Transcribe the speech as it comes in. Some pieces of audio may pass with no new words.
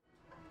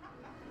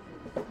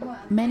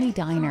Many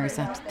diners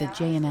at the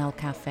J&L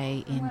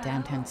Cafe in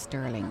downtown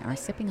Stirling are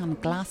sipping on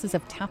glasses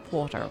of tap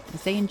water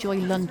as they enjoy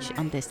lunch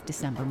on this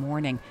December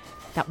morning.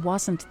 That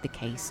wasn't the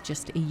case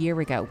just a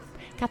year ago.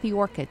 Kathy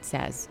Orchid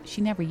says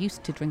she never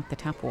used to drink the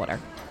tap water.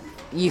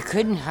 You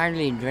couldn't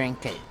hardly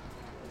drink it.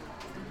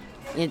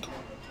 It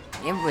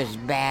was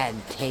bad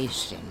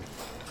tasting.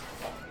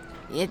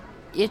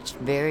 It's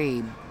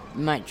very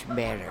much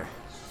better.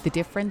 The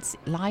difference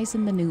lies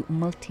in the new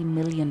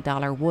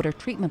multi-million-dollar water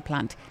treatment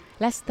plant,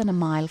 less than a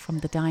mile from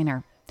the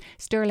diner.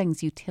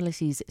 Stirling's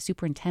Utilities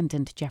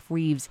Superintendent Jeff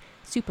Reeves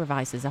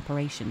supervises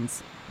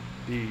operations.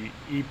 The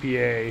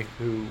EPA,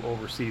 who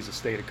oversees the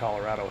state of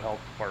Colorado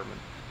Health Department,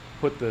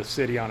 put the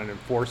city on an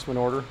enforcement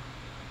order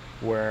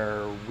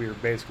where we were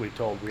basically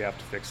told we have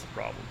to fix the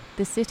problem.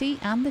 The city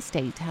and the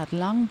state had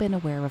long been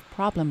aware of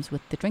problems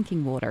with the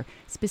drinking water,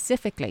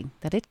 specifically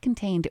that it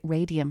contained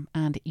radium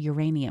and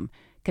uranium,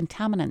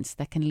 contaminants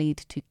that can lead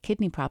to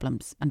kidney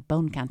problems and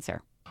bone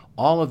cancer.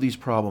 All of these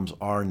problems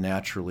are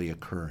naturally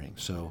occurring.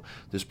 So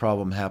this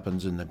problem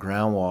happens in the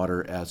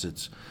groundwater as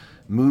it's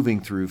moving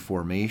through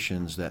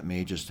formations that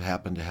may just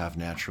happen to have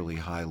naturally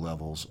high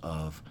levels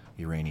of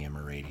uranium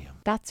or radium.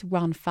 That's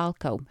Ron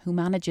Falco, who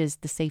manages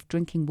the Safe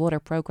Drinking Water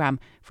Program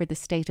for the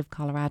state of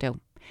Colorado.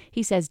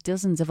 He says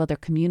dozens of other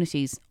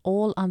communities,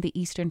 all on the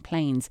Eastern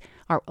Plains,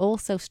 are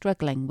also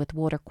struggling with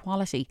water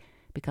quality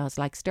because,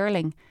 like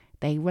Stirling,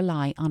 they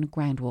rely on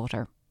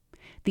groundwater.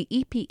 The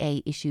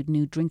EPA issued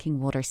new drinking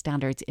water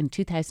standards in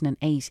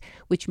 2008,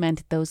 which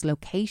meant those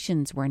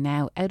locations were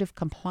now out of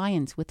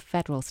compliance with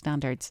federal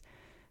standards.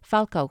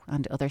 Falco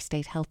and other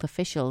state health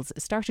officials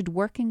started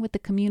working with the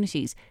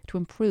communities to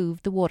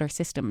improve the water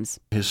systems.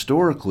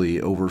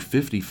 Historically, over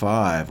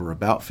 55 or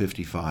about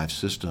 55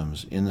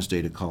 systems in the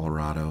state of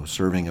Colorado,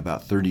 serving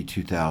about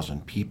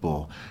 32,000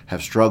 people,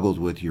 have struggled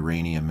with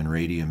uranium and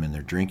radium in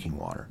their drinking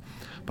water.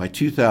 By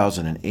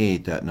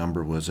 2008, that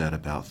number was at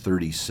about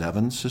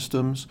 37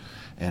 systems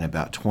and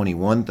about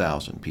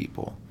 21,000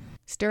 people.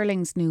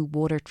 Stirling's new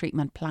water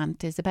treatment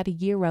plant is about a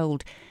year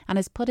old and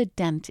has put a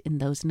dent in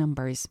those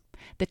numbers.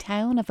 The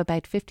town of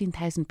about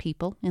 15,000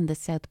 people in the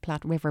South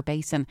Platte River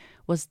Basin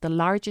was the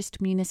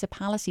largest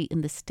municipality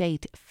in the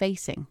state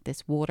facing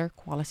this water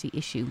quality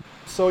issue.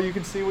 So you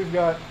can see we've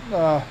got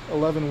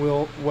 11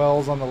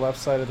 wells on the left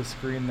side of the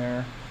screen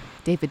there.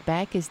 David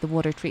Beck is the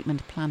water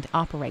treatment plant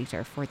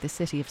operator for the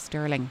city of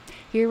Stirling.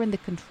 Here in the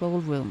control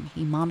room,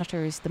 he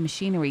monitors the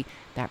machinery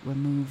that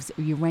removes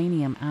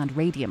uranium and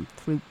radium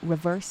through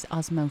reverse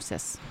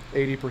osmosis.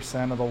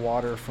 80% of the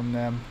water from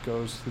them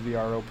goes through the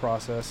RO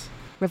process.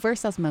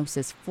 Reverse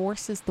osmosis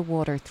forces the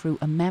water through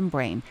a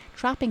membrane,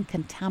 trapping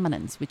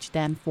contaminants which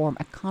then form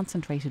a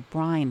concentrated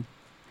brine.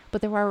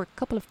 But there are a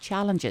couple of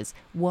challenges.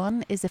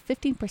 One is a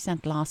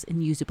 15% loss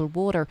in usable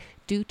water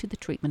due to the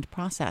treatment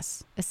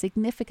process, a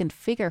significant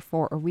figure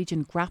for a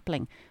region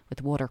grappling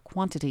with water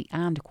quantity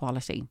and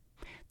quality.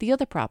 The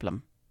other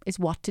problem is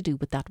what to do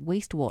with that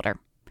wastewater.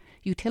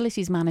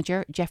 Utilities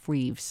manager Jeff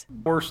Reeves.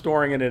 We're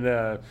storing it in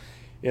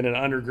an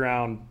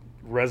underground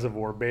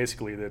reservoir,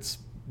 basically, that's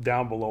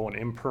down below an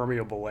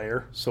impermeable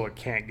layer, so it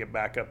can't get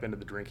back up into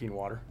the drinking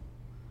water.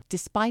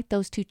 Despite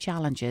those two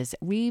challenges,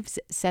 Reeves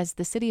says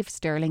the city of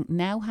Stirling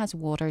now has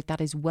water that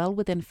is well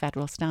within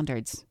federal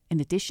standards. In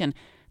addition,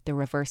 the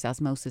reverse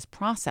osmosis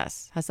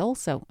process has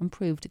also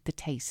improved the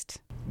taste.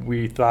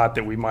 We thought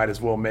that we might as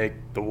well make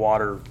the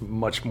water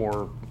much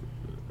more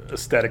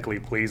aesthetically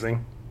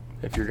pleasing.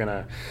 If you're going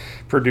to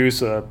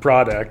produce a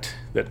product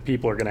that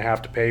people are going to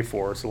have to pay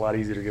for, it's a lot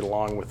easier to get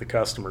along with the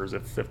customers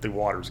if the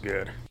water's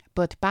good.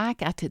 But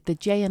back at the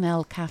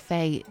J&L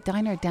Cafe,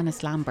 diner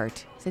Dennis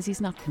Lambert says he's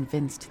not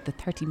convinced the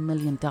 $30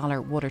 million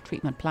water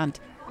treatment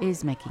plant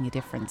is making a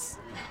difference.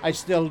 I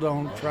still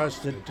don't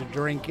trust it to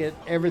drink it.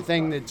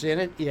 Everything that's in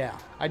it, yeah.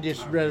 I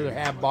just rather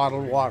have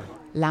bottled water.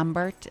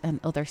 Lambert and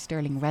other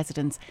Stirling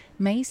residents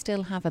may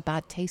still have a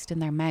bad taste in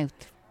their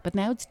mouth, but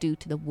now it's due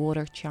to the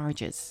water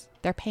charges.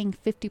 They're paying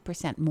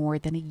 50% more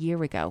than a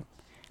year ago,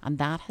 and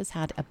that has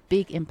had a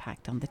big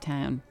impact on the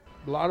town.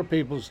 A lot of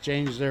people's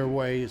changed their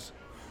ways.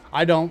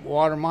 I don't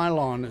water my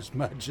lawn as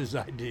much as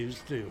I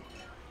used to.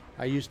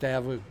 I used to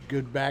have a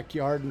good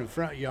backyard and a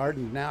front yard,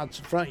 and now it's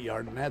a front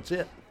yard, and that's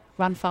it.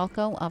 Ron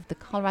Falco of the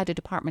Colorado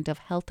Department of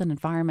Health and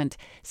Environment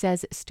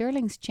says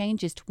Stirling's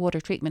changes to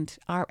water treatment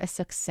are a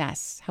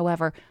success.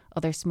 However,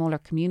 other smaller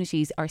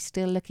communities are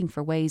still looking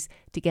for ways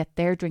to get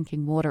their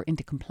drinking water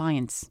into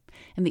compliance.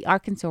 In the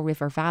Arkansas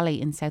River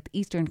Valley in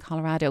southeastern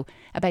Colorado,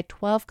 about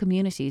 12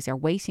 communities are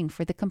waiting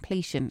for the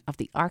completion of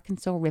the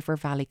Arkansas River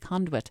Valley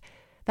conduit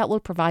that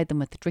will provide them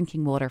with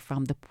drinking water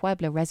from the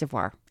Puebla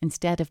Reservoir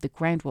instead of the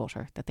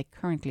groundwater that they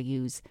currently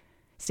use.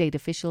 State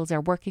officials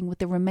are working with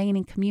the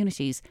remaining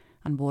communities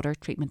on water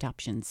treatment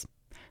options.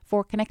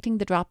 For Connecting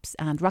the Drops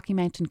and Rocky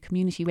Mountain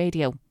Community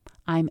Radio,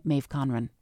 I'm Maeve Conran.